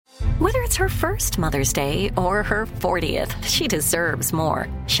Whether it's her first Mother's Day or her 40th, she deserves more.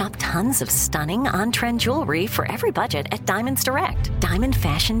 Shop tons of stunning on-trend jewelry for every budget at Diamonds Direct. Diamond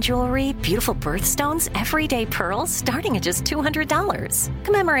fashion jewelry, beautiful birthstones, everyday pearls starting at just $200.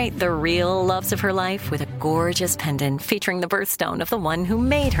 Commemorate the real loves of her life with a gorgeous pendant featuring the birthstone of the one who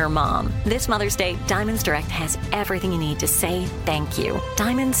made her mom. This Mother's Day, Diamonds Direct has everything you need to say thank you.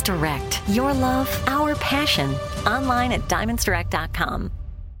 Diamonds Direct. Your love, our passion. Online at diamondsdirect.com.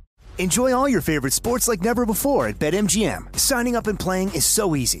 Enjoy all your favorite sports like never before at BetMGM. Signing up and playing is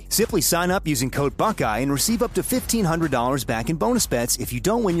so easy. Simply sign up using code Buckeye and receive up to $1,500 back in bonus bets if you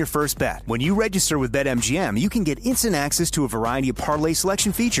don't win your first bet. When you register with BetMGM, you can get instant access to a variety of parlay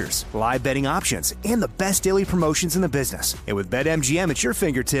selection features, live betting options, and the best daily promotions in the business. And with BetMGM at your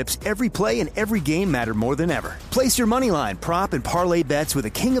fingertips, every play and every game matter more than ever. Place your moneyline, prop, and parlay bets with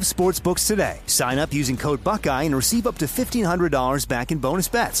the king of sportsbooks today. Sign up using code Buckeye and receive up to $1,500 back in bonus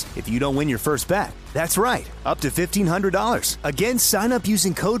bets if you don't win your first bet. That's right, up to $1,500. Again, sign up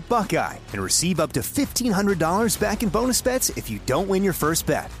using code Buckeye and receive up to $1,500 back in bonus bets if you don't win your first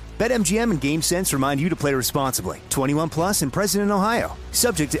bet. BetMGM and GameSense remind you to play responsibly. 21 plus and present in Ohio.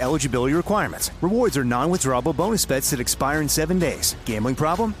 Subject to eligibility requirements. Rewards are non-withdrawable bonus bets that expire in 7 days. Gambling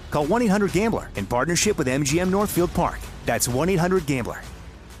problem? Call 1-800-GAMBLER in partnership with MGM Northfield Park. That's 1-800-GAMBLER.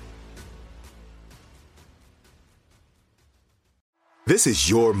 This is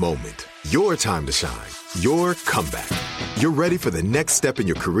your moment, your time to shine, your comeback. You're ready for the next step in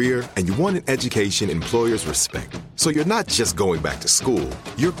your career, and you want an education employers respect. So you're not just going back to school,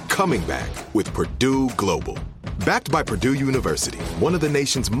 you're coming back with Purdue Global. Backed by Purdue University, one of the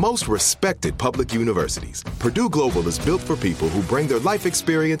nation's most respected public universities, Purdue Global is built for people who bring their life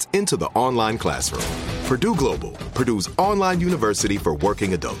experience into the online classroom. Purdue Global, Purdue's online university for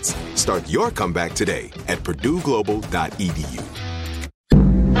working adults. Start your comeback today at purdueglobal.edu.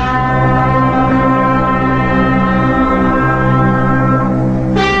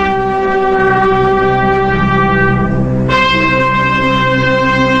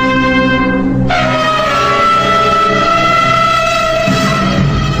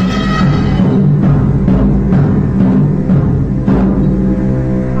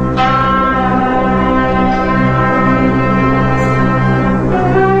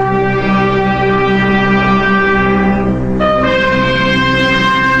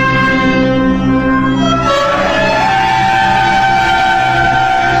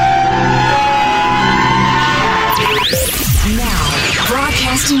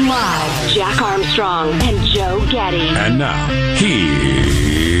 And now,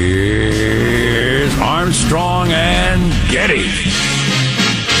 here's Armstrong and Getty.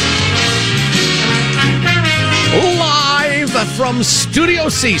 Live from Studio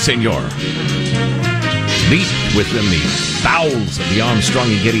C, senor. Deep within the bowels of the Armstrong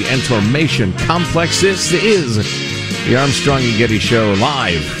and Getty Information Complex, this is the Armstrong and Getty Show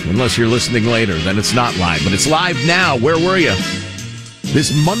live. Unless you're listening later, then it's not live. But it's live now. Where were you?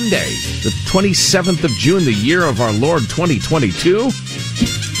 This Monday, the 27th of June, the year of our Lord 2022.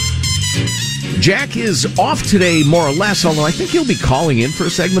 Jack is off today, more or less, although I think he'll be calling in for a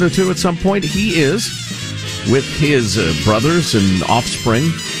segment or two at some point. He is with his brothers and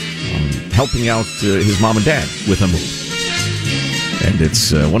offspring, helping out his mom and dad with a move. And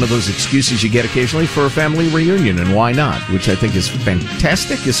it's one of those excuses you get occasionally for a family reunion, and why not? Which I think is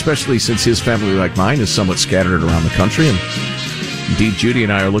fantastic, especially since his family, like mine, is somewhat scattered around the country. And indeed, Judy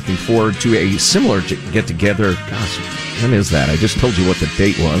and I are looking forward to a similar get-together. Gosh, when is that? I just told you what the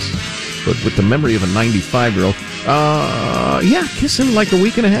date was. But with the memory of a 95-year-old, kissing like a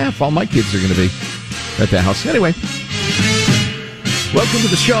week and a half. All my kids are going to be at the house. Anyway, welcome to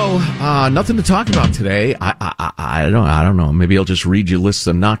the show. Nothing to talk about today. I don't know. Maybe I'll just read you lists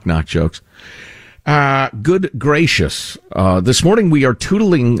of knock-knock jokes. Good gracious. This morning we are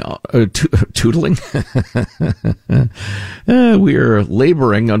tootling? We are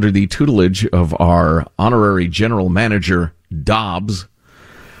laboring under the tutelage of our honorary general manager, Dobbs.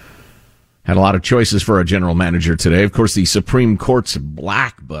 Had a lot of choices for our general manager today. Of course, the Supreme Court's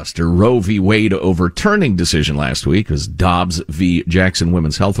blockbuster Roe v. Wade overturning decision last week was Dobbs v. Jackson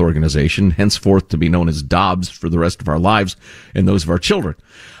Women's Health Organization, henceforth to be known as Dobbs for the rest of our lives and those of our children.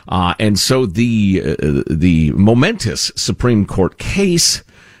 And so the momentous Supreme Court case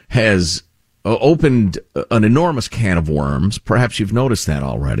has opened an enormous can of worms. Perhaps you've noticed that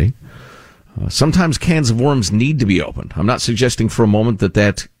already. Sometimes cans of worms need to be opened. I'm not suggesting for a moment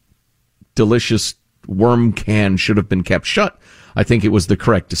that delicious worm can should have been kept shut. I think it was the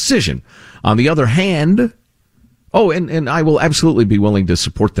correct decision. On the other hand, and I will absolutely be willing to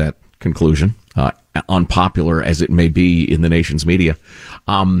support that conclusion, unpopular as it may be in the nation's media.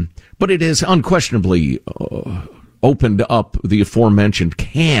 But But it has unquestionably opened up the aforementioned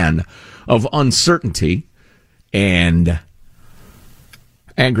can of uncertainty and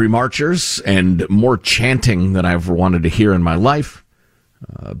angry marchers and more chanting than I've ever wanted to hear in my life.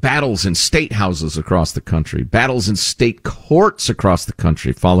 Battles in state houses across the country, battles in state courts across the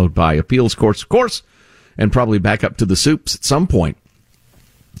country, followed by appeals courts, of course, and probably back up to the soups at some point.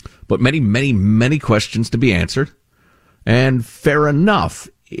 But many, many, many questions to be answered. And fair enough,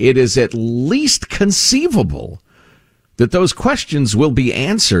 it is at least conceivable that those questions will be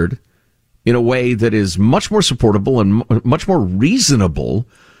answered in a way that is much more supportable and much more reasonable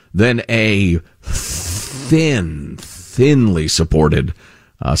than a thinly supported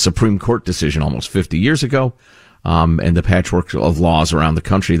Supreme Court decision almost 50 years ago, and the patchwork of laws around the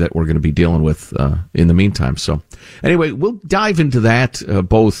country that we're going to be dealing with in the meantime. So anyway, we'll dive into that,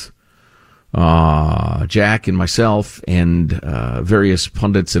 both Jack and myself and various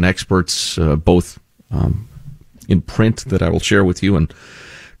pundits and experts, both in print that I will share with you, and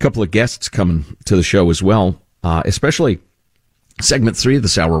a couple of guests coming to the show as well, especially segment 3 of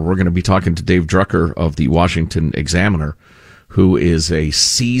this hour. We're going to be talking to Dave Drucker of the Washington Examiner, who is a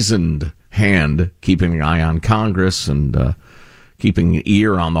seasoned hand keeping an eye on Congress and keeping an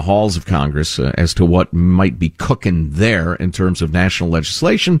ear on the halls of Congress as to what might be cooking there in terms of national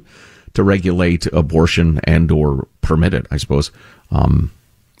legislation to regulate abortion and or permit it, I suppose.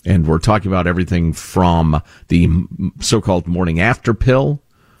 And we're talking about everything from the so-called morning after pill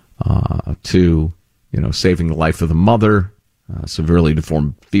to, saving the life of the mother, severely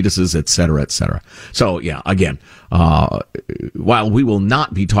deformed fetuses, et cetera, et cetera. So, yeah, again, while we will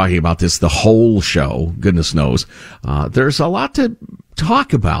not be talking about this the whole show, goodness knows, there's a lot to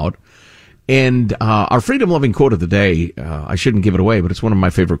talk about. And our freedom-loving quote of the day, I shouldn't give it away, but it's one of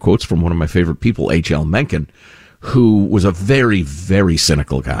my favorite quotes from one of my favorite people, H.L. Mencken, who was a very, very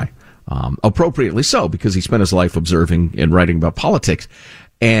cynical guy. Appropriately so, because he spent his life observing and writing about politics.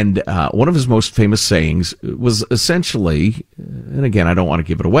 And one of his most famous sayings was essentially, and again, I don't want to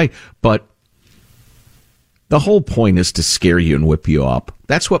give it away, but the whole point is to scare you and whip you up.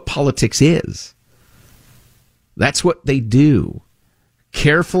 That's what politics is. That's what they do.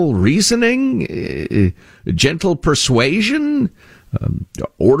 Careful reasoning, gentle persuasion,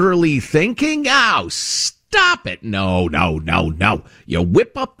 orderly thinking. Oh, stop it. No. You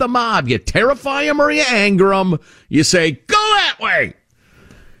whip up the mob. You terrify them or you anger them. You say, go that way.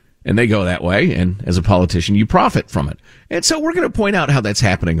 And they go that way, and as a politician, you profit from it. And so we're going to point out how that's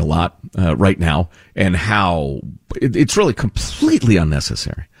happening a lot right now, and how it's really completely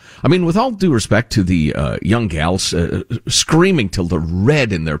unnecessary. I mean, with all due respect to the young gals screaming till they're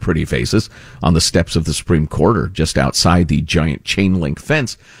red in their pretty faces on the steps of the Supreme Court or just outside the giant chain-link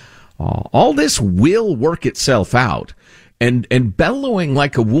fence, all this will work itself out. And bellowing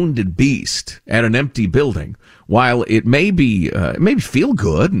like a wounded beast at an empty building, while it may feel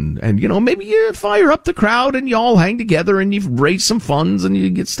good, and maybe you fire up the crowd and you all hang together and you raise some funds and you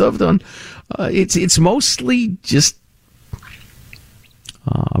get stuff done. It's mostly just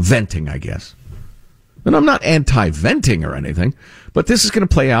venting, I guess. And I'm not anti-venting or anything, but this is going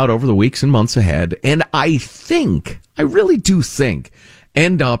to play out over the weeks and months ahead. And I really do think,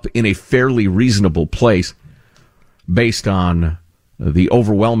 end up in a fairly reasonable place based on the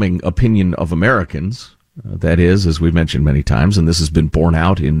overwhelming opinion of Americans. That is, as we've mentioned many times, and this has been borne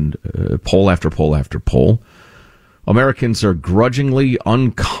out in poll after poll after poll, Americans are grudgingly,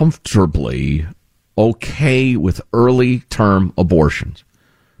 uncomfortably okay with early-term abortions.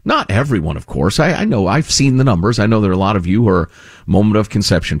 Not everyone, of course. I know, I've seen the numbers. I know there are a lot of you who are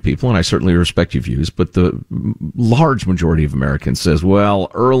moment-of-conception people, and I certainly respect your views, but the large majority of Americans says,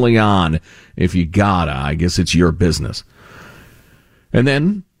 well, early on, if you gotta, I guess it's your business. And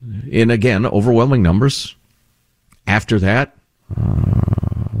then, in, again, overwhelming numbers, after that,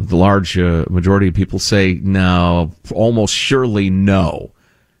 the large majority of people say no, almost surely no,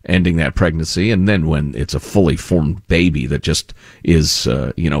 ending that pregnancy. And then when it's a fully formed baby that just is,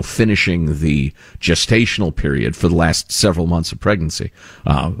 finishing the gestational period for the last several months of pregnancy,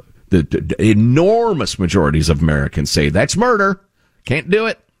 the enormous majorities of Americans say that's murder, can't do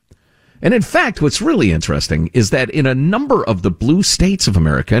it. And in fact, what's really interesting is that in a number of the blue states of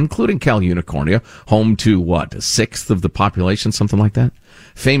America, including Cal Unicornia, home to a sixth of the population, something like that,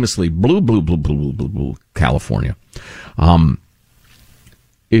 famously blue, California.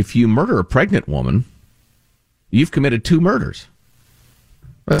 If you murder a pregnant woman, you've committed 2 murders.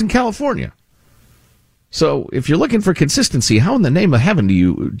 That's in California. So if you're looking for consistency, how in the name of heaven do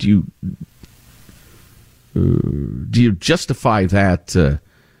you justify that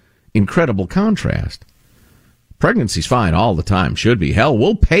incredible contrast? Pregnancy's fine all the time. Should be. Hell,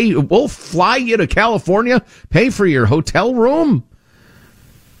 we'll fly you to California, pay for your hotel room.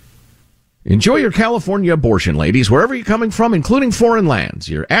 Enjoy your California abortion, ladies, wherever you're coming from, including foreign lands.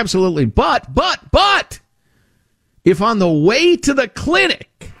 You're absolutely, but, if on the way to the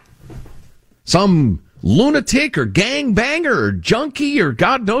clinic, some lunatic or gangbanger or junkie or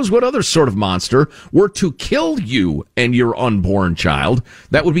God knows what other sort of monster were to kill you and your unborn child,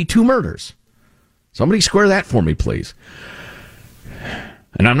 that would be 2 murders. Somebody square that for me, please.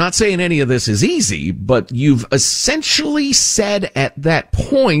 And I'm not saying any of this is easy, but you've essentially said at that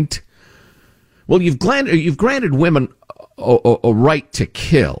point, well, you've granted women a right to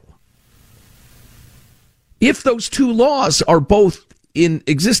kill. If those 2 laws are both in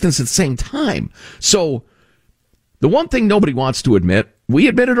existence at the same time. So the one thing nobody wants to admit, we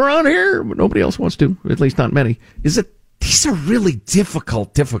admit it around here, but nobody else wants to, at least not many, is that these are really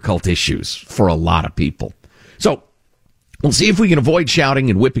difficult issues for a lot of people. So we'll see if we can avoid shouting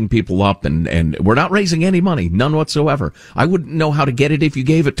and whipping people up, and we're not raising any money, none whatsoever. I wouldn't know how to get it if you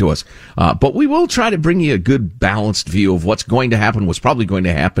gave it to us. But we will try to bring you a good balanced view of what's going to happen, what's probably going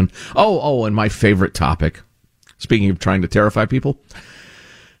to happen. Oh, and my favorite topic, speaking of trying to terrify people,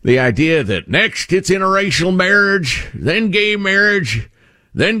 the idea that next it's interracial marriage, then gay marriage,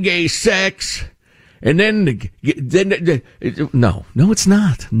 then gay sex, and then no, it's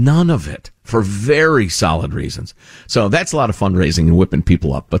not. None of it, for very solid reasons. So that's a lot of fundraising and whipping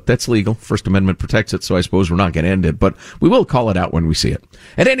people up, but that's legal. First Amendment protects it, so I suppose we're not going to end it, but we will call it out when we see it.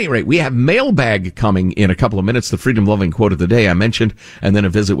 At any rate, we have mailbag coming in a couple of minutes, the freedom-loving quote of the day I mentioned, and then a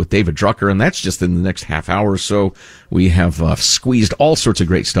visit with David Drucker, and that's just in the next half hour or so. We have squeezed all sorts of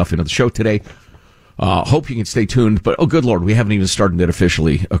great stuff into the show today. Hope you can stay tuned, but oh good Lord, we haven't even started it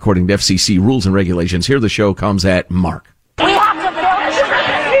officially according to FCC rules and regulations. Here the show comes at Mark. We have to build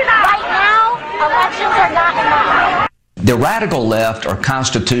right now, elections are not enough. The radical left are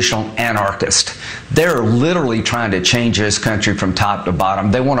constitutional anarchists. They're literally trying to change this country from top to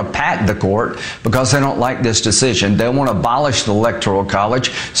bottom. They want to pack the court because they don't like this decision. They want to abolish the Electoral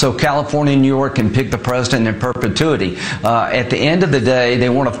College so California and New York can pick the president in perpetuity. At the end of the day, they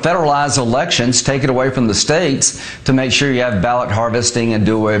want to federalize elections, take it away from the states to make sure you have ballot harvesting and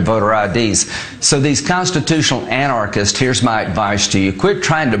do away with voter IDs. So these constitutional anarchists, here's my advice to you. Quit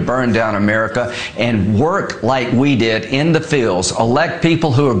trying to burn down America and work like we did in the fields. Elect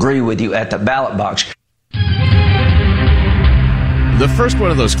people who agree with you at the ballot box. The first one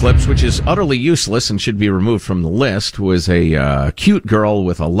of those clips, which is utterly useless and should be removed from the list, was a cute girl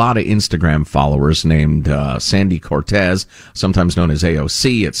with a lot of Instagram followers named Sandy Cortez, sometimes known as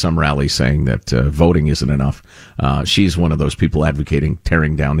AOC, at some rally saying that voting isn't enough. She's one of those people advocating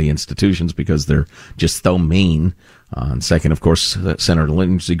tearing down the institutions because they're just so mean. And second, of course, Senator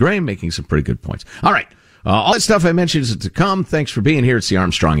Lindsey Graham making some pretty good points. All right. All that stuff I mentioned is to come. Thanks for being here. It's the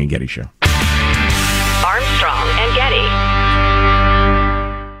Armstrong and Getty Show. Armstrong and Getty.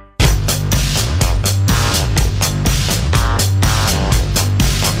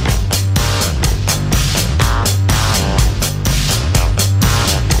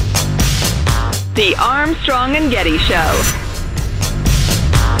 The Armstrong and Getty Show.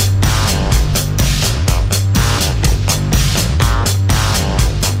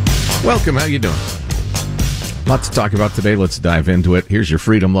 Welcome. How you doing? Lots to talk about today. Let's dive into it. Here's your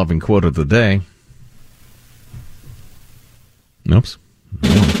freedom-loving quote of the day. Oops. I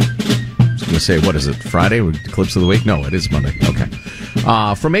was going to say, what is it, Friday? Clips of the week? No, it is Monday. Okay.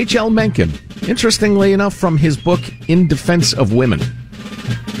 From H.L. Mencken. Interestingly enough, from his book, In Defense of Women.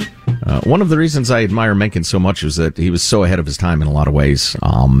 One of the reasons I admire Mencken so much is that he was so ahead of his time in a lot of ways,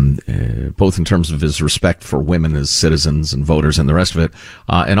 both in terms of his respect for women as citizens and voters and the rest of it.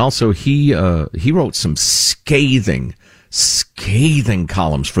 And also he wrote some scathing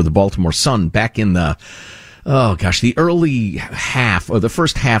columns for the Baltimore Sun back in the early half, or the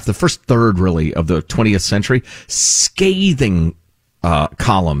first third really of the 20th century. Scathing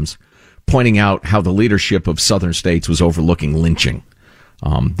columns pointing out how the leadership of southern states was overlooking lynching.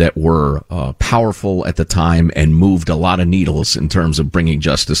 That were powerful at the time and moved a lot of needles in terms of bringing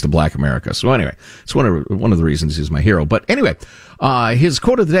justice to Black America. So anyway, it's one of the reasons he's my hero. But anyway, his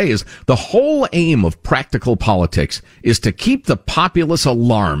quote of the day is, "The whole aim of practical politics is to keep the populace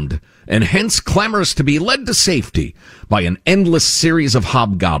alarmed and hence clamorous to be led to safety by an endless series of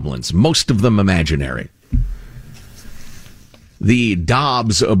hobgoblins, most of them imaginary." The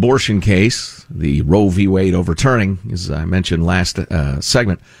Dobbs abortion case, the Roe v. Wade overturning, as I mentioned last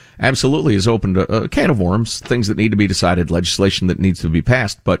segment, absolutely has opened a can of worms, things that need to be decided, legislation that needs to be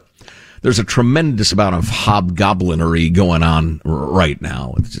passed. But there's a tremendous amount of hobgoblinery going on right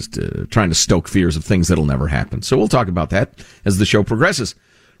now. It's just trying to stoke fears of things that'll never happen. So we'll talk about that as the show progresses.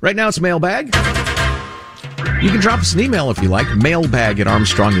 Right now it's mailbag. You can drop us an email if you like,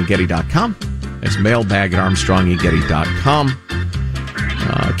 mailbag@armstrongandgetty.com. That's mailbag@armstrongandgetty.com.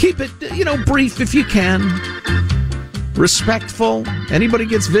 Keep it, brief if you can. Respectful. Anybody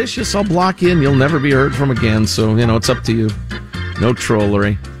gets vicious, I'll block you and you'll never be heard from again. So, it's up to you. No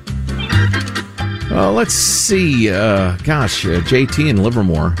trollery. Let's see. JT in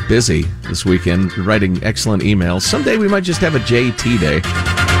Livermore, busy this weekend, writing excellent emails. Someday we might just have a JT day.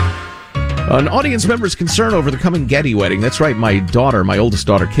 An audience member's concern over the coming Getty wedding. That's right, my oldest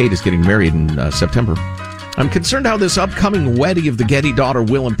daughter, Kate, is getting married in September. I'm concerned how this upcoming wedding of the Getty daughter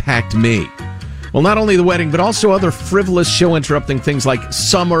will impact me. Well, not only the wedding, but also other frivolous show-interrupting things like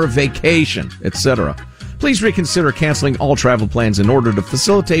summer vacation, etc. Please reconsider canceling all travel plans in order to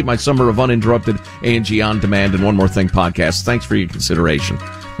facilitate my summer of uninterrupted A&G On Demand and One More Thing podcast. Thanks for your consideration.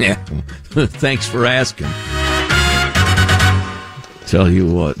 Yeah, thanks for asking. Tell you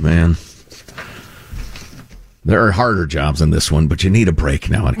what, man. There are harder jobs than this one, but you need a break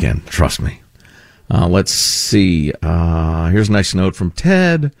now and again. Trust me. Let's see. Here's a nice note from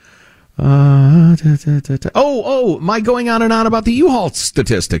Ted. My going on and on about the U-Haul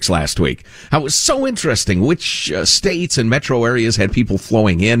statistics last week. How it was so interesting which states and metro areas had people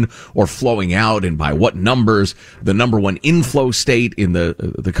flowing in or flowing out and by what numbers. The number one inflow state in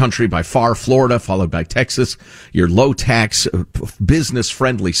the country by far, Florida, followed by Texas. Your low tax, business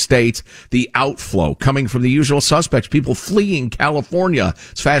friendly states. The outflow coming from the usual suspects, people fleeing California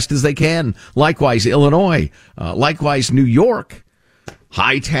as fast as they can. Likewise, Illinois. Likewise, New York.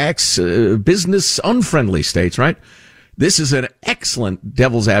 High-tax, business unfriendly states, right? This is an excellent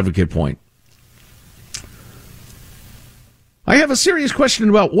devil's advocate point. I have a serious question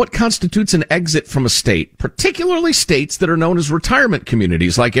about what constitutes an exit from a state, particularly states that are known as retirement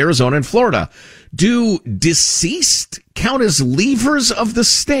communities like Arizona and Florida. Do deceased count as leavers of the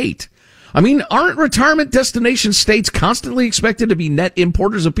state? I mean, aren't retirement destination states constantly expected to be net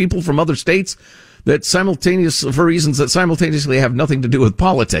importers of people from other states for reasons that simultaneously have nothing to do with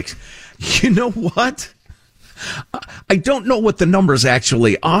politics? You know what? I don't know what the numbers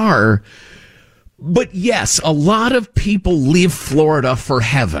actually are, but yes, a lot of people leave Florida for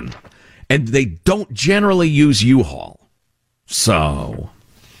heaven, and they don't generally use U-Haul. So,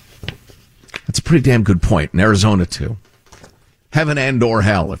 that's a pretty damn good point. In Arizona, too. Heaven and or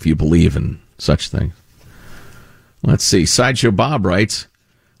hell, if you believe in such things. Let's see. Sideshow Bob writes,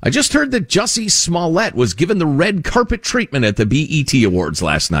 I just heard that Jussie Smollett was given the red carpet treatment at the BET Awards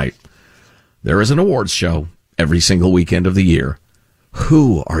last night. There is an awards show every single weekend of the year.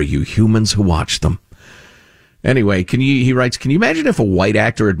 Who are you humans who watch them? Anyway, he writes, can you imagine if a white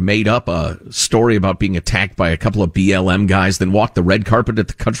actor had made up a story about being attacked by a couple of BLM guys, then walked the red carpet at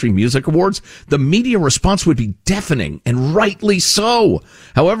the Country Music Awards? The media response would be deafening, and rightly so.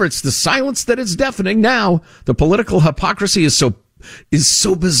 However, it's the silence that is deafening now. The political hypocrisy is so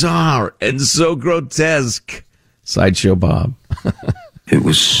bizarre and so grotesque. Sideshow Bob. It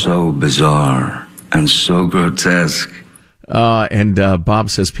was so bizarre and so grotesque. And Bob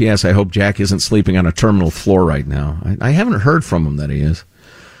says, P.S. I hope Jack isn't sleeping on a terminal floor right now. I haven't heard from him that he is.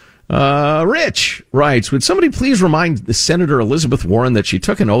 Rich writes, would somebody please remind Senator Elizabeth Warren that she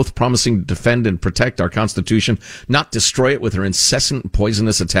took an oath promising to defend and protect our Constitution, not destroy it with her incessant and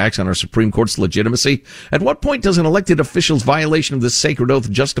poisonous attacks on our Supreme Court's legitimacy? At what point does an elected official's violation of this sacred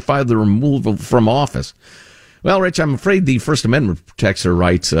oath justify the removal from office? Well, Rich, I'm afraid the First Amendment protects her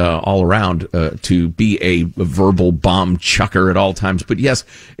rights all around to be a verbal bomb chucker at all times. But yes,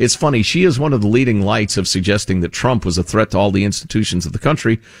 it's funny. She is one of the leading lights of suggesting that Trump was a threat to all the institutions of the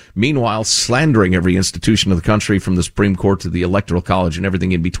country, meanwhile slandering every institution of the country from the Supreme Court to the Electoral College and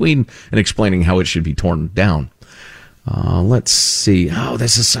everything in between and explaining how it should be torn down. Let's see. Oh,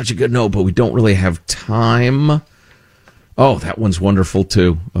 this is such a good note, but we don't really have time. Oh, that one's wonderful,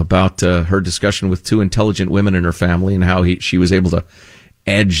 too, about her discussion with two intelligent women in her family and how she was able to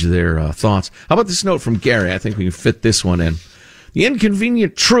edge their thoughts. How about this note from Gary? I think we can fit this one in. The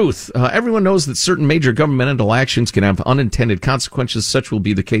inconvenient truth. Everyone knows that certain major governmental actions can have unintended consequences. Such will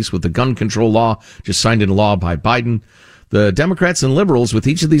be the case with the gun control law just signed into law by Biden. The Democrats and liberals with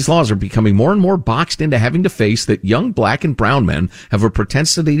each of these laws are becoming more and more boxed into having to face that young black and brown men have a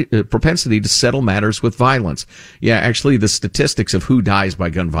propensity to settle matters with violence. Yeah, actually, the statistics of who dies by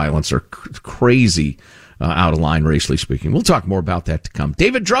gun violence are crazy out of line, racially speaking. We'll talk more about that to come.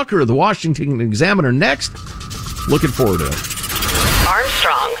 David Drucker of the Washington Examiner next. Looking forward to it.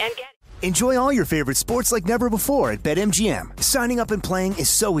 Armstrong and Getty. Enjoy all your favorite sports like never before at BetMGM. Signing up and playing is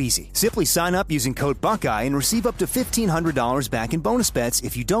so easy. Simply sign up using code Buckeye and receive up to $1,500 back in bonus bets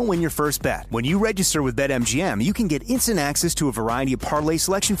if you don't win your first bet. When you register with BetMGM, you can get instant access to a variety of parlay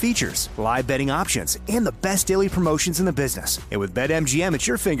selection features, live betting options, and the best daily promotions in the business. And with BetMGM at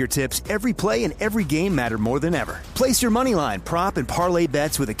your fingertips, every play and every game matter more than ever. Place your moneyline, prop, and parlay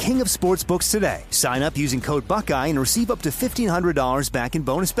bets with the king of sportsbooks today. Sign up using code Buckeye and receive up to $1,500 back in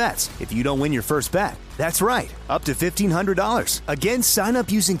bonus bets if you don't win your first bet. That's right, up to $1,500. Again, sign up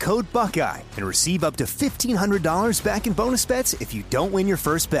using code Buckeye and receive up to $1,500 back in bonus bets if you don't win your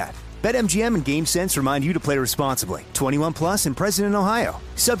first bet. BetMGM and GameSense remind you to play responsibly. 21 plus and present in Ohio.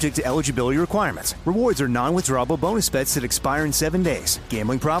 Subject to eligibility requirements. Rewards are non-withdrawable bonus bets that expire in 7 days.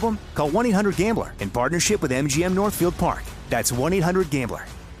 Gambling problem? Call 1-800-GAMBLER in partnership with MGM Northfield Park. That's 1-800-GAMBLER.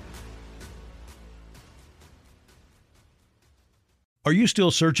 Are you still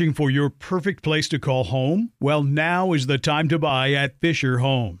searching for your perfect place to call home? Well, now is the time to buy at Fisher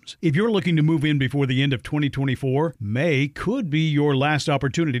Homes. If you're looking to move in before the end of 2024, May could be your last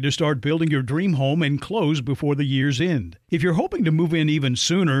opportunity to start building your dream home and close before the year's end. If you're hoping to move in even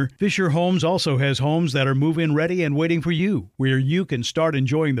sooner, Fisher Homes also has homes that are move-in ready and waiting for you, where you can start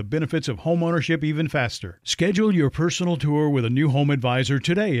enjoying the benefits of homeownership even faster. Schedule your personal tour with a new home advisor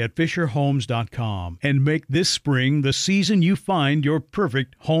today at FisherHomes.com and make this spring the season you find your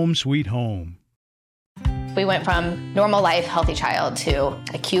perfect home sweet home. We went from normal life, healthy child to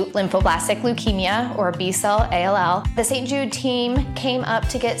acute lymphoblastic leukemia, or B-cell ALL. The St. Jude team came up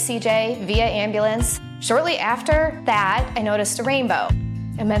to get CJ via ambulance. Shortly after that, I noticed a rainbow.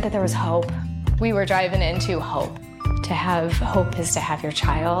 It meant that there was hope. We were driving into hope. To have hope is to have your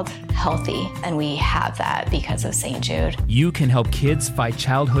child healthy, and we have that because of St. Jude. You can help kids fight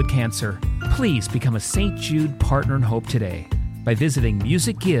childhood cancer. Please become a St. Jude Partner in Hope today by visiting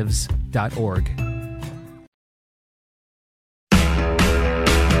musicgives.org.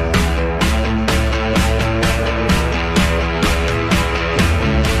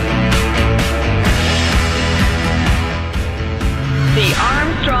 The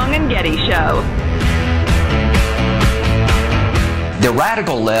Armstrong and Getty Show. The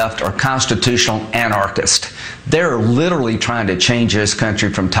radical left are constitutional anarchists. They're literally trying to change this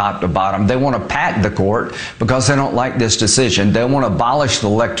country from top to bottom. They want to pack the court because they don't like this decision. They want to abolish the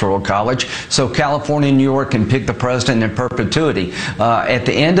Electoral College so California and New York can pick the president in perpetuity. At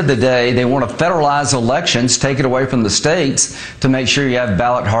the end of the day, they want to federalize elections, take it away from the states to make sure you have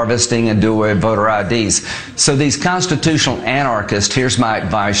ballot harvesting and do away with voter IDs. So these constitutional anarchists, here's my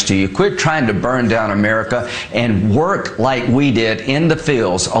advice to you. Quit trying to burn down America and work like we did in the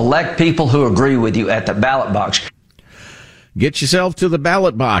fields. Elect people who agree with you at the ballot box. Get yourself to the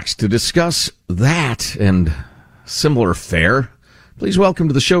ballot box to discuss that and similar fare. Please welcome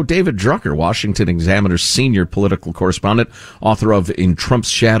to the show David Drucker, Washington Examiner's senior political correspondent, author of In Trump's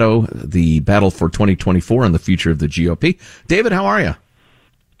Shadow, The Battle for 2024 and the Future of the GOP. David, how are you?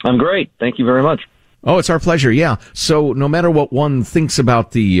 I'm great. Thank you very much. Oh, it's our pleasure, yeah. So no matter what one thinks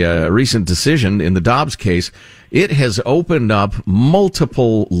about the recent decision in the Dobbs case, it has opened up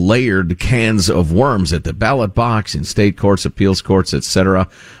multiple layered cans of worms at the ballot box, in state courts, appeals courts, etc.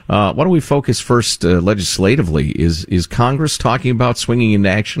 Why don't we focus first legislatively? Is Congress talking about swinging into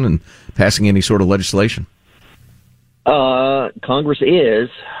action and passing any sort of legislation? Congress is.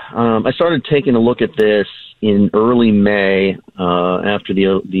 I started taking a look at this in early May after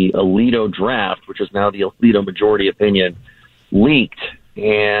the Alito draft, which is now the Alito majority opinion, leaked.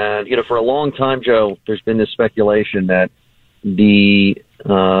 And, for a long time, Joe, there's been this speculation that the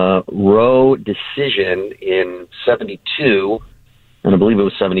Roe decision in 72, and I believe it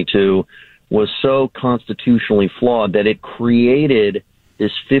was 72, was so constitutionally flawed that it created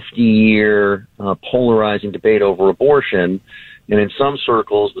this 50-year polarizing debate over abortion. And in some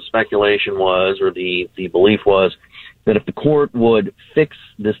circles, the speculation was, or the belief was, that if the court would fix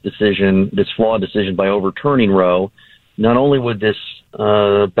this decision, this flawed decision, by overturning Roe, not only would this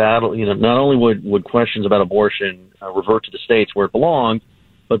battle, not only would questions about abortion revert to the states where it belonged,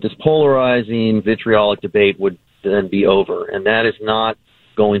 but this polarizing, vitriolic debate would then be over. And that is not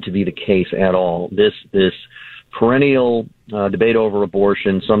going to be the case at all. This perennial debate over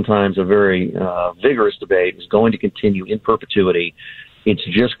abortion, sometimes a very vigorous debate, is going to continue in perpetuity. It's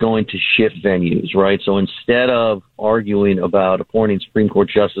just going to shift venues, right? So instead of arguing about appointing Supreme Court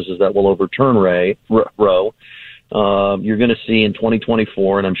justices that will overturn Roe, you're going to see in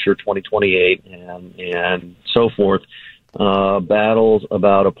 2024, and I'm sure 2028 and so forth, battles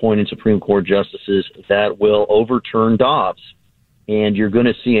about appointing Supreme Court justices that will overturn Dobbs. And you're going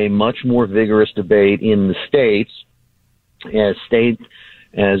to see a much more vigorous debate in the states as state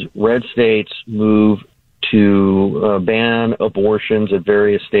as red states move to ban abortions at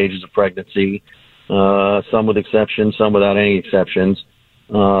various stages of pregnancy, some with exceptions, some without any exceptions,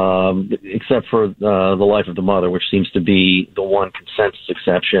 except for the life of the mother, which seems to be the one consensus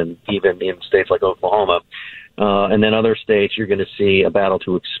exception, even in states like Oklahoma. And then other states, you're going to see a battle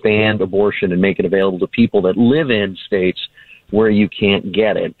to expand abortion and make it available to people that live in states where you can't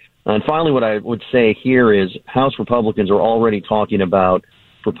get it. And finally, what I would say here is House Republicans are already talking about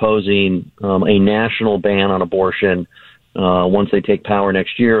proposing a national ban on abortion once they take power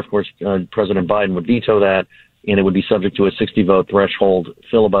next year. Of course, President Biden would veto that, and it would be subject to a 60-vote threshold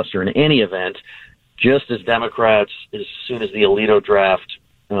filibuster in any event. Just as Democrats, as soon as the Alito draft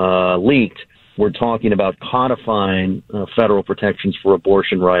leaked, were talking about codifying federal protections for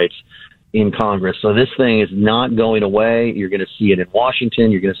abortion rights in Congress. So this thing is not going away. You're going to see it in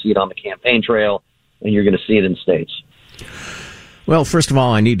Washington. You're going to see it on the campaign trail, and you're going to see it in states. Well, first of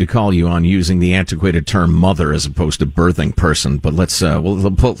all, I need to call you on using the antiquated term mother as opposed to birthing person, but let's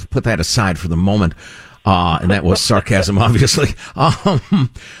we'll put that aside for the moment. And that was sarcasm, obviously.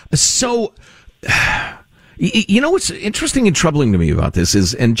 So, you know what's interesting and troubling to me about this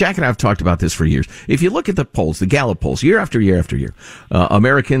is, and Jack and I have talked about this for years, if you look at the polls, the Gallup polls, year after year after year,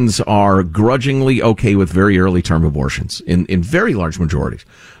 Americans are grudgingly okay with very early term abortions in very large majorities,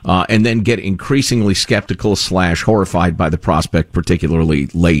 and then get increasingly skeptical / horrified by the prospect, particularly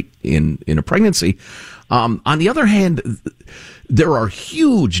late in a pregnancy. On the other hand, there are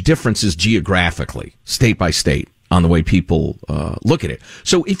huge differences geographically, state by state, on the way people look at it.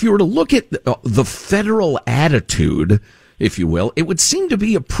 So if you were to look at the federal attitude, if you will, it would seem to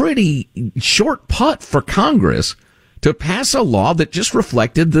be a pretty short putt for Congress to pass a law that just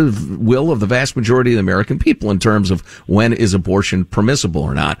reflected the will of the vast majority of the American people in terms of when is abortion permissible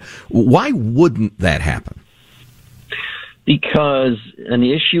or not. Why wouldn't that happen? Because an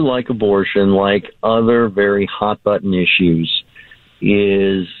issue like abortion, like other very hot-button issues,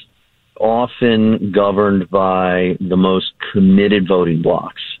 is often governed by the most committed voting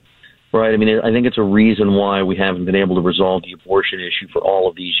blocs, right? I mean, I think it's a reason why we haven't been able to resolve the abortion issue for all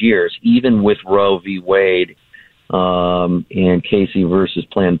of these years, even with Roe v. Wade and Casey versus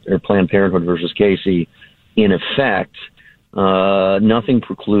Planned Parenthood versus Casey in effect. Nothing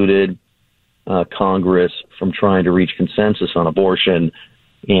precluded Congress from trying to reach consensus on abortion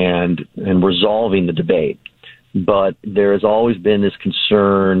and resolving the debate. But there has always been this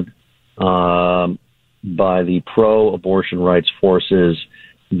concern by the pro-abortion rights forces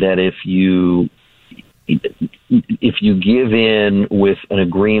that if you give in with an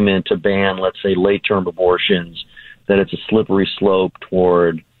agreement to ban, let's say, late-term abortions, that it's a slippery slope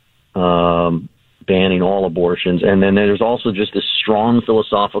toward banning all abortions. And then there's also just this strong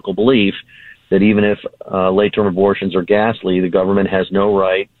philosophical belief that even if late-term abortions are ghastly, the government has no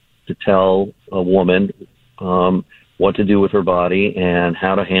right to tell a woman what to do with her body and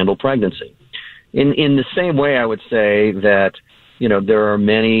how to handle pregnancy. In the same way, I would say that, you know, there are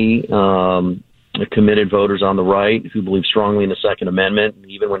many committed voters on the right who believe strongly in the Second Amendment,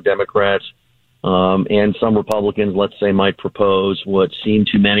 even when Democrats and some Republicans, let's say, might propose what seem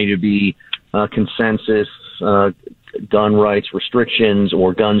to many to be consensus gun rights restrictions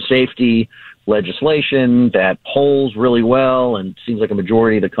or gun safety legislation that polls really well and seems like a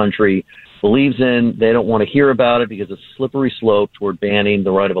majority of the country believes in. They don't want to hear about it because it's a slippery slope toward banning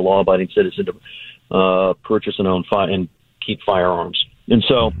the right of a law-abiding citizen to purchase and own and keep firearms. And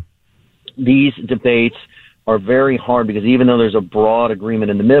so these debates are very hard because even though there's a broad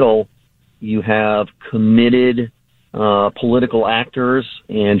agreement in the middle, you have committed political actors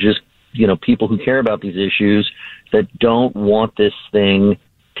and just, you know, people who care about these issues that don't want this thing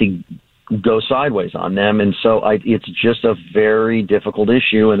to go sideways on them. And so it's just a very difficult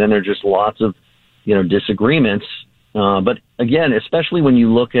issue. And then there are just lots of, you know, disagreements. But again, especially when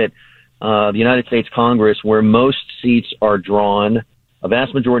you look at the United States Congress, where most seats are drawn, a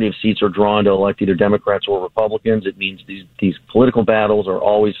vast majority of seats are drawn to elect either Democrats or Republicans. It means these political battles are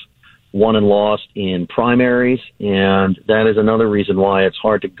always won and lost in primaries. And that is another reason why it's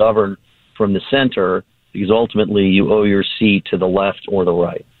hard to govern from the center, because ultimately you owe your seat to the left or the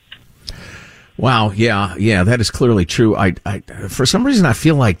right. Wow, yeah, that is clearly true. I for some reason, I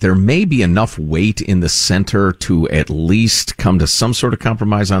feel like there may be enough weight in the center to at least come to some sort of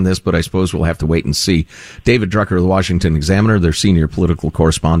compromise on this, but I suppose we'll have to wait and see. David Drucker of the Washington Examiner, their senior political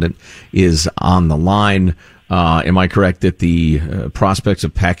correspondent, is on the line. Am I correct that the prospects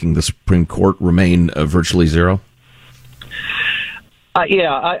of packing the Supreme Court remain virtually zero? I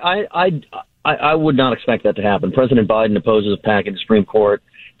would not expect that to happen. President Biden opposes packing the Supreme Court.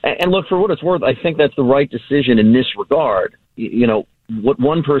 And look, for what it's worth, I think that's the right decision in this regard. You know, what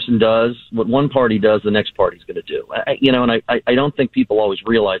one person does, what one party does, the next party's going to do. I don't think people always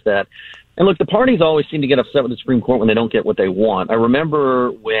realize that. And look, the parties always seem to get upset with the Supreme Court when they don't get what they want. I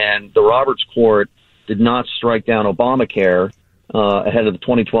remember when the Roberts Court did not strike down Obamacare ahead of the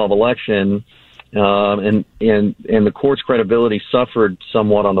 2012 election, and the court's credibility suffered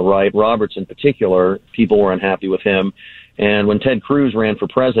somewhat on the right. Roberts in particular, people were unhappy with him. And when Ted Cruz ran for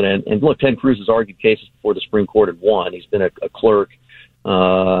president, and look, Ted Cruz has argued cases before the Supreme Court and won. He's been a clerk,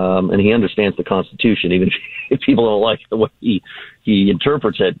 and he understands the Constitution, even if people don't like the way he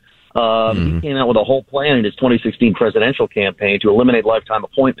interprets it. He came out with a whole plan in his 2016 presidential campaign to eliminate lifetime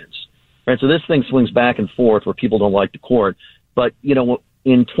appointments. Right, so this thing swings back and forth where people don't like the court. But,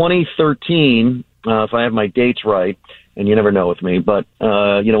 in 2013, if I have my dates right, and you never know with me, but,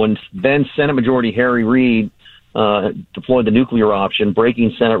 when then Senate Majority Harry Reid deployed the nuclear option,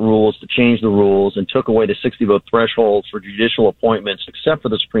 breaking Senate rules to change the rules, and took away the 60-vote threshold for judicial appointments, except for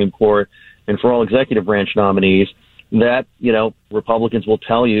the Supreme Court and for all executive branch nominees, that, Republicans will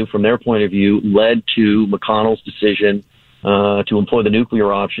tell you from their point of view led to McConnell's decision to employ the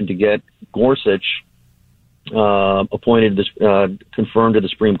nuclear option to get Gorsuch confirmed to the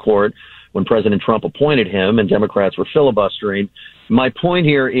Supreme Court when President Trump appointed him and Democrats were filibustering. My point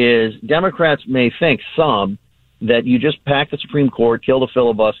here is Democrats may think some that you just pack the Supreme Court, kill the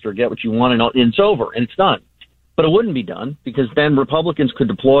filibuster, get what you want, and it's over, and it's done. But it wouldn't be done because then Republicans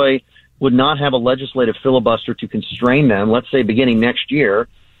would not have a legislative filibuster to constrain them, let's say beginning next year,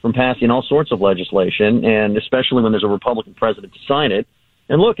 from passing all sorts of legislation, and especially when there's a Republican president to sign it.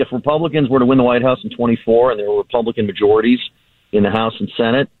 And look, if Republicans were to win the White House in 24 and there were Republican majorities in the House and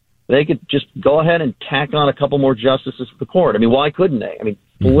Senate, they could just go ahead and tack on a couple more justices to the court. I mean, why couldn't they? I mean,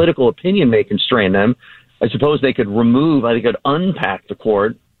 political opinion may constrain them. I suppose they could unpack the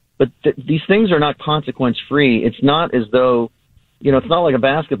court, but these things are not consequence-free. It's not as though, it's not like a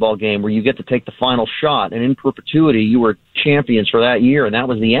basketball game where you get to take the final shot, and in perpetuity, you were champions for that year, and that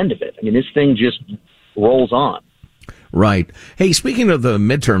was the end of it. I mean, this thing just rolls on. Right. Hey, speaking of the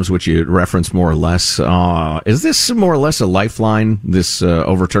midterms, which you referenced more or less, is this more or less a lifeline, this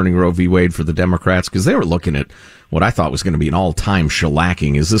overturning Roe v. Wade for the Democrats? Because they were looking at what I thought was going to be an all-time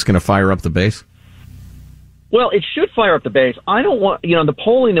shellacking. Is this going to fire up the base? Well, it should fire up the base. I don't want, the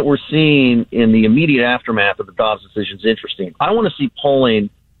polling that we're seeing in the immediate aftermath of the Dobbs decision is interesting. I want to see polling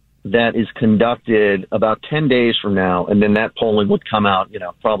that is conducted about 10 days from now, and then that polling would come out,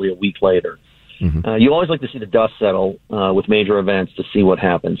 probably a week later. Mm-hmm. You always like to see the dust settle with major events to see what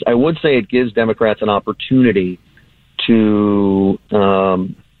happens. I would say it gives Democrats an opportunity to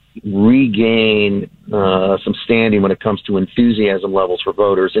regain some standing when it comes to enthusiasm levels for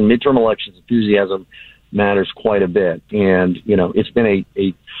voters. In midterm elections, enthusiasm matters quite a bit. And, it's been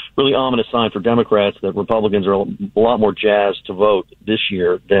a really ominous sign for Democrats that Republicans are a lot more jazzed to vote this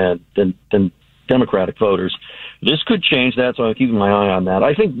year than Democratic voters. This could change that, so I'm keeping my eye on that.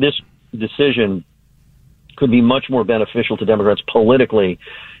 I think this decision could be much more beneficial to Democrats politically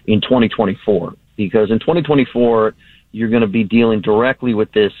in 2024, because in 2024, you're going to be dealing directly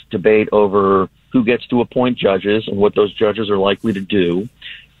with this debate over who gets to appoint judges and what those judges are likely to do.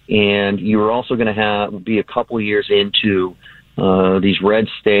 And you're also going to be a couple of years into these red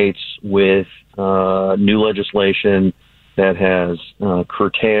states with new legislation that has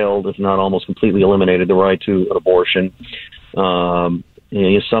curtailed, if not almost completely eliminated, the right to an abortion.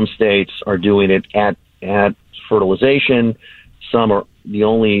 Some states are doing it at fertilization. Some are, the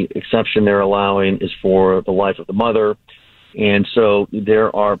only exception they're allowing is for the life of the mother. And so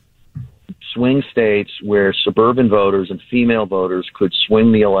there are swing states where suburban voters and female voters could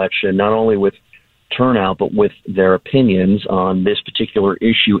swing the election, not only with turnout, but with their opinions on this particular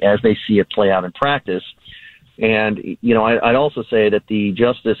issue as they see it play out in practice. And, I'd also say that the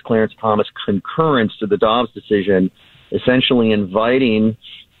Justice Clarence Thomas concurrence to the Dobbs decision, essentially inviting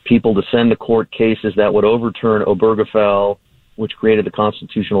people to send to court cases that would overturn Obergefell, which created the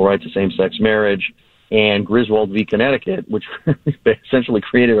constitutional right to same-sex marriage, and Griswold v. Connecticut, which essentially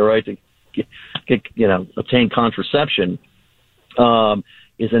created a right to obtain contraception,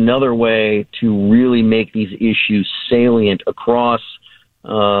 is another way to really make these issues salient across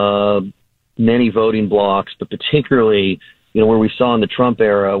many voting blocks, but particularly, where we saw in the Trump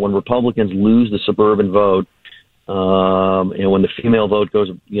era when Republicans lose the suburban vote, and when the female vote goes,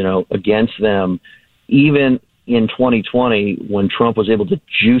 against them, even in 2020, when Trump was able to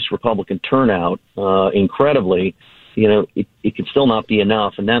juice Republican turnout incredibly, it could still not be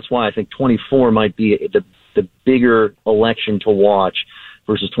enough. And that's why I think 24 might be the bigger election to watch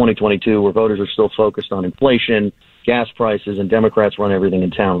versus 2022, where voters are still focused on inflation, gas prices, and Democrats run everything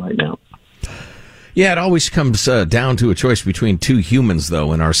in town right now. Yeah, it always comes down to a choice between two humans,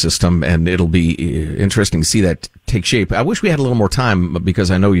 though, in our system, and it'll be interesting to see that take shape. I wish we had a little more time, because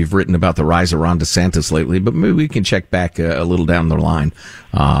I know you've written about the rise of Ron DeSantis lately, but maybe we can check back a little down the line,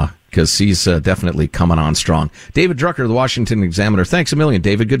 because he's definitely coming on strong. David Drucker, the Washington Examiner. Thanks a million,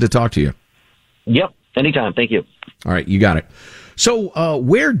 David. Good to talk to you. Yep, anytime. Thank you. All right, you got it. So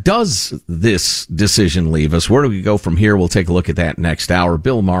where does this decision leave us? Where do we go from here? We'll take a look at that next hour.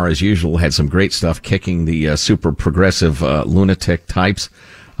 Bill Maher, as usual, had some great stuff kicking the super progressive lunatic types.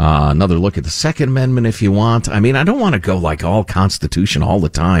 Another look at the Second Amendment if you want. I mean, I don't want to go like all Constitution all the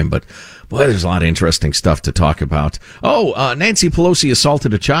time, but boy, there's a lot of interesting stuff to talk about. Nancy Pelosi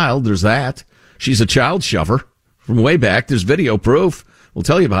assaulted a child. There's that. She's a child shover from way back. There's video proof. We'll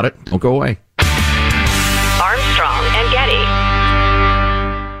tell you about it. Don't go away. Armstrong and Getty.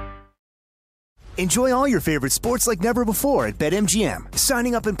 Enjoy all your favorite sports like never before at BetMGM.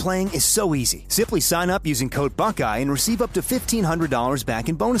 Signing up and playing is so easy. Simply sign up using code Buckeye and receive up to $1,500 back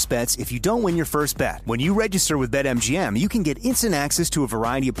in bonus bets if you don't win your first bet. When you register with BetMGM, you can get instant access to a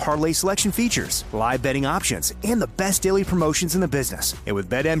variety of parlay selection features, live betting options, and the best daily promotions in the business. And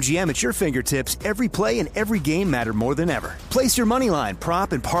with BetMGM at your fingertips, every play and every game matter more than ever. Place your moneyline,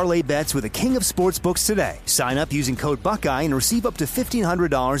 prop, and parlay bets with the king of sportsbooks today. Sign up using code Buckeye and receive up to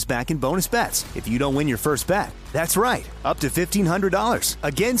 $1,500 back in bonus bets if you don't win your first bet. That's right, up to $1,500.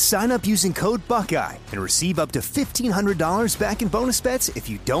 Again, sign up using code Buckeye and receive up to $1,500 back in bonus bets if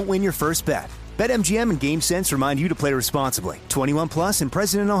you don't win your first bet. BetMGM and GameSense remind you to play responsibly. 21 plus and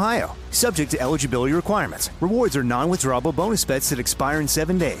present in Ohio. Subject to eligibility requirements. Rewards are non-withdrawable bonus bets that expire in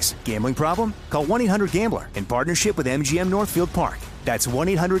 7 days. Gambling problem? Call 1-800-GAMBLER in partnership with MGM Northfield Park. That's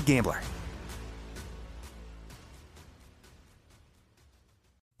 1-800-GAMBLER.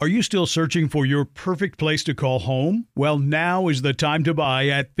 Are you still searching for your perfect place to call home? Well, now is the time to buy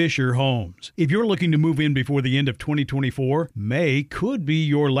at Fisher Homes. If you're looking to move in before the end of 2024, May could be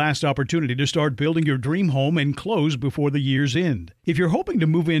your last opportunity to start building your dream home and close before the year's end. If you're hoping to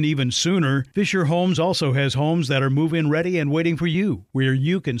move in even sooner, Fisher Homes also has homes that are move-in ready and waiting for you, where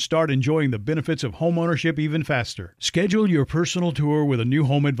you can start enjoying the benefits of homeownership even faster. Schedule your personal tour with a new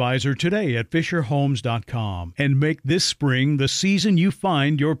home advisor today at FisherHomes.com and make this spring the season you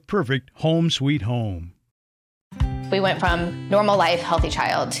find your perfect home sweet home. We went from normal life, healthy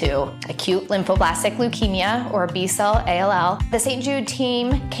child to acute lymphoblastic leukemia or B-cell ALL. The St. Jude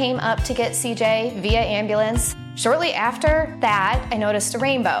team came up to get CJ via ambulance. Shortly after that, I noticed a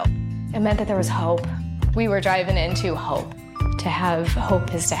rainbow. It meant that there was hope. We were driving into hope. To have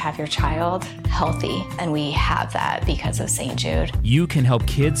hope is to have your child healthy, and we have that because of St. Jude. You can help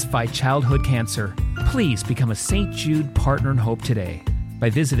kids fight childhood cancer. Please become a St. Jude Partner in Hope today by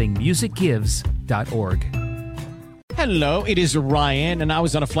visiting musicgives.org. Hello, it is Ryan, and I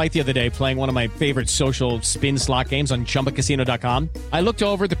was on a flight the other day playing one of my favorite social spin slot games on ChumbaCasino.com. I looked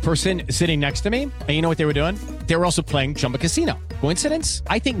over at the person sitting next to me, and you know what they were doing? They were also playing Chumba Casino. Coincidence?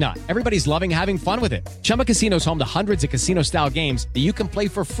 I think not. Everybody's loving having fun with it. Chumba Casino is home to hundreds of casino-style games that you can play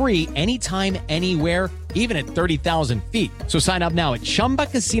for free anytime, anywhere, even at 30,000 feet. So sign up now at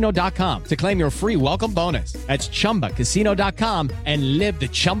ChumbaCasino.com to claim your free welcome bonus. That's ChumbaCasino.com and live the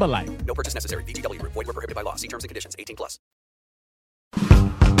Chumba life. No purchase necessary. VGW. Void where prohibited by law. See terms and conditions. 18 plus.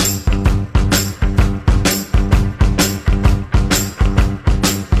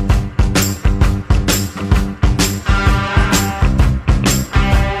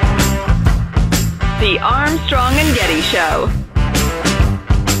 The Armstrong and Getty Show.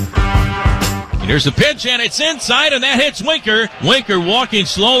 Here's the pitch, and it's inside, and that hits Winker. Winker walking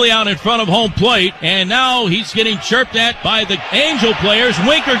slowly out in front of home plate, and now he's getting chirped at by the Angel players.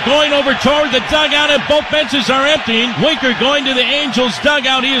 Winker going over toward the dugout, and both benches are emptying. Winker going to the Angels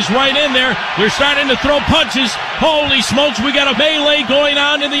dugout. He is right in there. They're starting to throw punches. Holy smokes, we got a melee going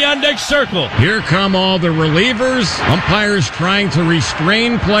on in the on-deck circle. Here come all the relievers. Umpires trying to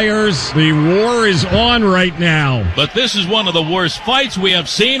restrain players. The war is on right now. But this is one of the worst fights we have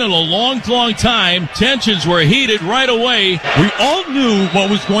seen in a long, long time. Tensions were heated right away. We all knew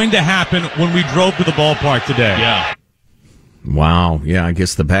what was going to happen when we drove to the ballpark today. Yeah. Wow. Yeah, I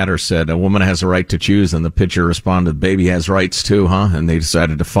guess the batter said a woman has a right to choose, and the pitcher responded, baby has rights too, huh? And they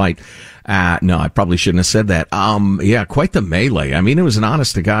decided to fight. No, I probably shouldn't have said that. Yeah, quite the melee. I mean, it was an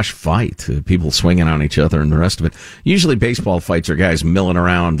honest-to-gosh fight. People swinging on each other and the rest of it. Usually baseball fights are guys milling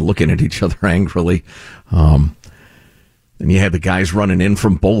around, looking at each other angrily. And you had the guys running in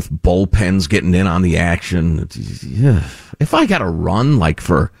from both bullpens, getting in on the action. If I got to run like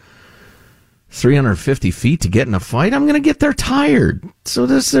for 350 feet to get in a fight, I'm going to get there tired. So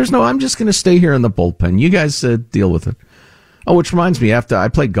there's no, I'm just going to stay here in the bullpen. You guys deal with it. Oh, which reminds me, after I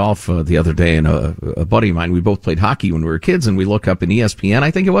played golf the other day, and a buddy of mine, we both played hockey when we were kids, and we look up, and ESPN, I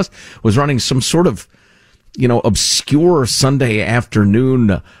think it was running some sort of, obscure Sunday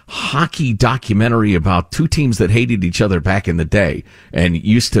afternoon hockey documentary about two teams that hated each other back in the day and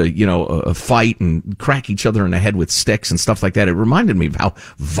used to, fight and crack each other in the head with sticks and stuff like that. It reminded me of how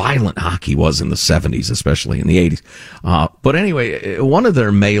violent hockey was in the 70s, especially in the 80s. But anyway, one of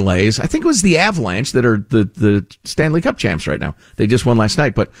their melees, I think it was the Avalanche that are the Stanley Cup champs right now. They just won last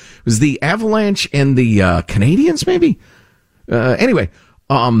night, but it was the Avalanche and the Canadiens, maybe? Anyway,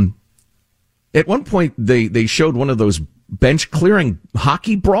 at one point, they showed one of those bench-clearing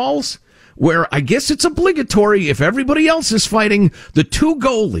hockey brawls where I guess it's obligatory, if everybody else is fighting, the two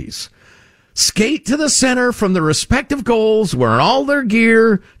goalies skate to the center from the respective goals, wearing all their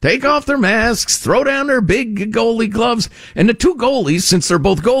gear, take off their masks, throw down their big goalie gloves, and the two goalies, since they're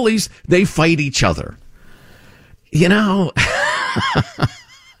both goalies, they fight each other.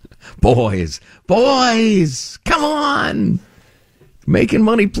 Boys, come on! Making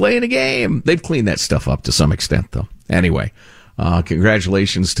money playing a game. They've cleaned that stuff up to some extent, though. Anyway,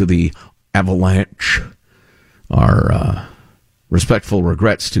 congratulations to the Avalanche. Our respectful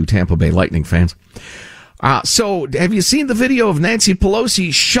regrets to Tampa Bay Lightning fans. So, have you seen the video of Nancy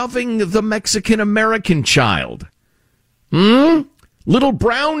Pelosi shoving the Mexican-American child? Little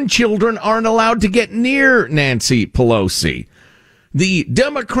brown children aren't allowed to get near Nancy Pelosi. The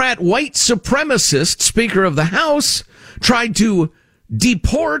Democrat white supremacist Speaker of the House tried to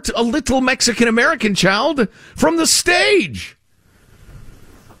deport a little Mexican-American child from the stage.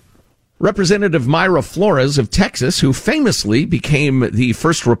 Representative Mayra Flores of Texas, who famously became the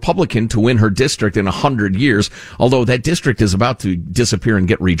first Republican to win her district in 100 years, although that district is about to disappear and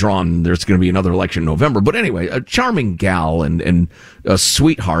get redrawn. There's going to be another election in November. But anyway, a charming gal and a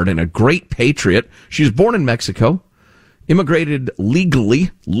sweetheart and a great patriot. She was born in Mexico, immigrated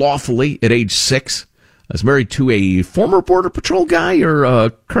legally, lawfully at age 6. I was married to a former Border Patrol guy or a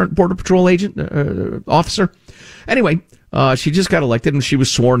current Border Patrol agent, officer. Anyway, she just got elected and she was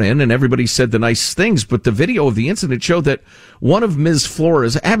sworn in and everybody said the nice things. But the video of the incident showed that one of Ms.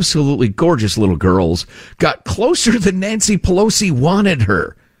 Flores' absolutely gorgeous little girls got closer than Nancy Pelosi wanted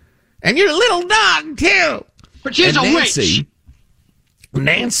her. And your little dog, too. But she's a witch.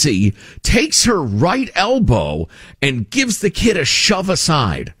 Nancy takes her right elbow and gives the kid a shove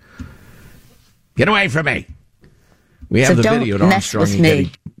aside. Get away from me. We have the video at Armstrong and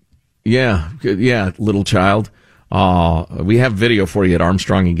Getty. Yeah, little child. We have video for you at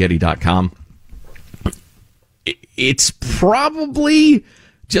ArmstrongandGetty.com. It's probably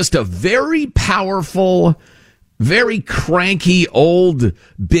just a very powerful, very cranky old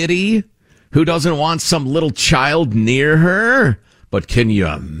biddy who doesn't want some little child near her. But can you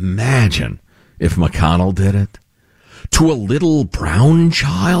imagine if McConnell did it? To a little brown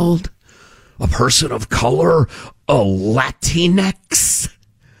child? A person of color, a Latinx.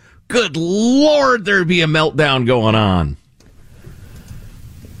 Good Lord, there'd be a meltdown going on.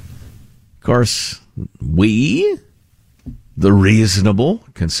 Of course, we, the reasonable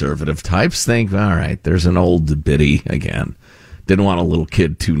conservative types, think, all right, there's an old biddy again. Didn't want a little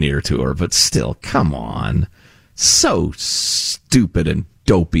kid too near to her, but still, come on. So stupid and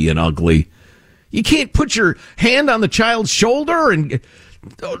dopey and ugly. You can't put your hand on the child's shoulder and...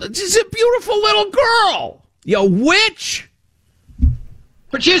 She's a beautiful little girl. You witch.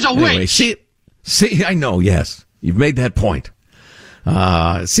 But she's a witch. See, I know, yes. You've made that point.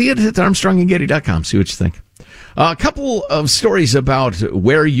 See it at ArmstrongandGetty.com. See what you think. A couple of stories about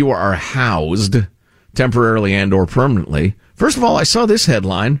where you are housed, temporarily and or permanently. First of all, I saw this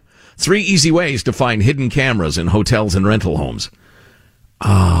headline. 3 easy ways to find hidden cameras in hotels and rental homes.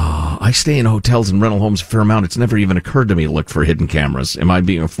 I stay in hotels and rental homes a fair amount. It's never even occurred to me to look for hidden cameras. Am I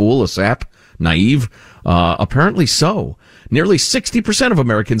being a fool, a sap, naive? Apparently so. Nearly 60% of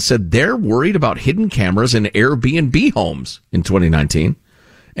Americans said they're worried about hidden cameras in Airbnb homes in 2019.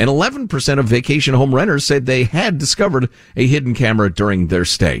 And 11% of vacation home renters said they had discovered a hidden camera during their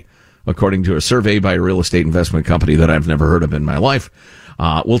stay, according to a survey by a real estate investment company that I've never heard of in my life.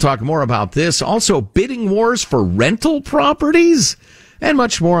 We'll talk more about this. Also, bidding wars for rental properties. And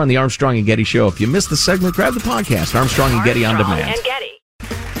much more on the Armstrong and Getty Show. If you missed the segment, grab the podcast, Armstrong and Getty On Demand. And Getty.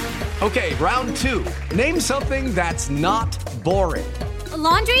 Okay, round 2. Name something that's not boring. A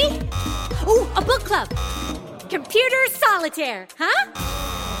laundry? Ooh, a book club. Computer solitaire, huh?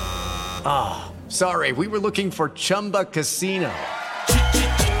 Ah, sorry, we were looking for Chumba Casino.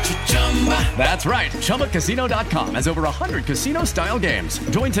 That's right, ChumbaCasino.com has over 100 casino-style games.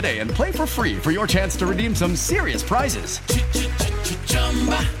 Join today and play for free for your chance to redeem some serious prizes.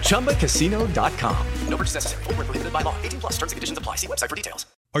 ChumbaCasino.com. No purchase necessary. Void where prohibited by law. 18 plus. Terms and conditions apply. See website for details.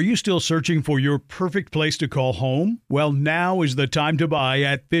 Are you still searching for your perfect place to call home? Well, now is the time to buy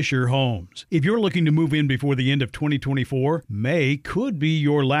at Fisher Homes. If you're looking to move in before the end of 2024, May could be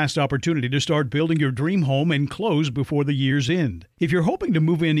your last opportunity to start building your dream home and close before the year's end. If you're hoping to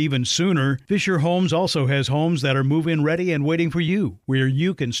move in even sooner, Fisher Homes also has homes that are move-in ready and waiting for you, where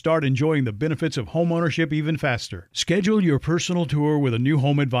you can start enjoying the benefits of homeownership even faster. Schedule your personal tour with a new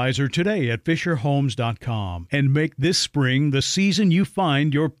home advisor today at FisherHomes.com and make this spring the season you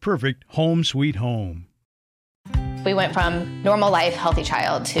find your perfect home sweet home. We went from normal life, healthy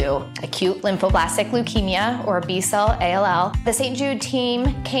child to acute lymphoblastic leukemia or B-cell ALL. The St. Jude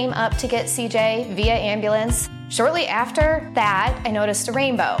team came up to get CJ via ambulance. Shortly after that, I noticed a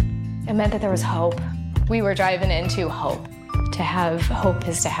rainbow. It meant that there was hope. We were driving into hope. To have hope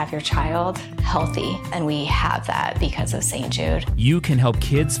is to have your child healthy, and we have that because of St. Jude. You can help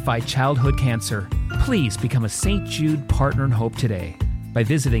kids fight childhood cancer. Please become a St. Jude Partner in Hope today by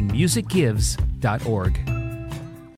visiting musicgives.org.